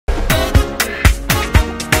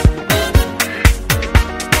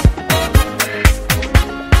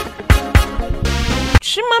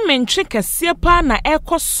mentwe kese pa na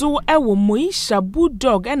ekoso ewo Moesha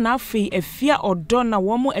Buodong na AFIA ODO na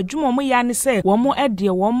womo adwuma mo ya ne se womo ede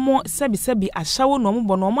womo sebi ahyawo no mo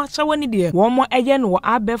bono mo ahyawo ni de womo eye no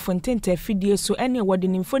abefo ntente afidie so ene wode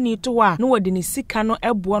ni mfoni to wa no wode ni sika no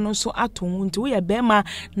ebo no so ato nti wo ye bema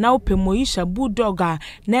na ope Moesha Buodong a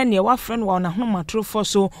na ene wa frɛ no wa na homatrofo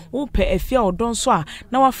so wo pe AFIA ODO so a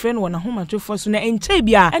na wa frɛ no wa na homatrofo so na enche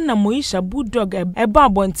bia na Moesha Buodong eba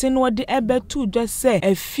abonten no de ebetu do se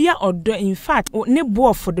AFIA ODO in fact ne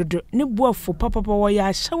boofo dodo ne boofo papa wo ya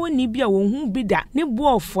ahyawo ni bia wo hu bi da ne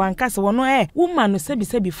boofo ankasa wono woman no sebi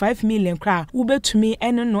 5 million kra wo betumi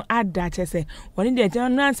ene no ada chese woni de agya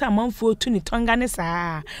no ansa amanfo tu ni tonga ne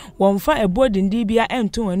saa wonfa ebodi ndi bia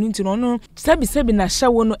ento wanu nti no sebi na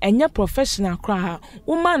ahyawo no enye professional kra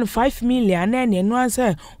woman 5 million na ene no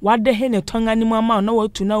ansa wade he ne tonga ni mama na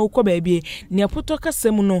watu na wokɔ baabie ne poto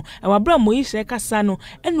kasam no wabra Moesha kasa no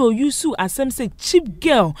ene oyusu asem se cheap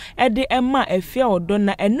girl ede ema AFIA ODO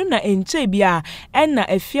na enu na enche bia ena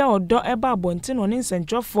AFIA ODO eba abonte no ne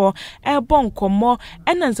nsentwofo ebo nkomo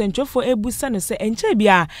ena nsentwofo ebusa no se enche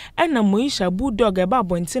bia ena Moesha Buodong eba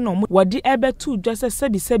abonte no wodi ebe tu dwase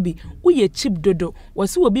sebi uye cheap dodo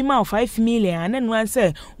wasi obi ma 5 million anenu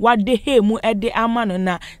anse wade hemu ede ama no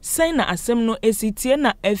na sen na asem no esitie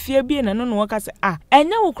na AFIA bi na no waka se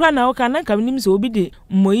enya wokra na waka na kamnim se obi de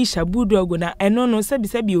Moesha Buodong na eno no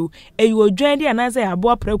sebi o eyi odwan de anase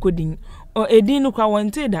abo prakodin o edin no kwa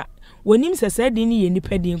wonte da wonim se din ni ye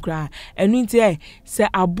nipa din kra enu nti se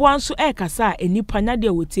aboa nso kasa enipa nya de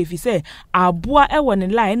wotefi se aboa ewo ne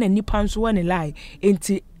lie na nipa nso wo ne lie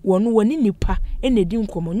enti woni nipa enedi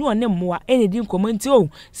nkomo ni one mmoa enedi nkomo nti o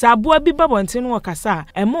sa aboa bi babonte no kasa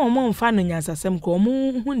ema omo mfa no nyansasem ko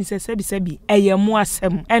omo hu ni se sebi eye mo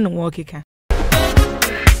asem ene wo keka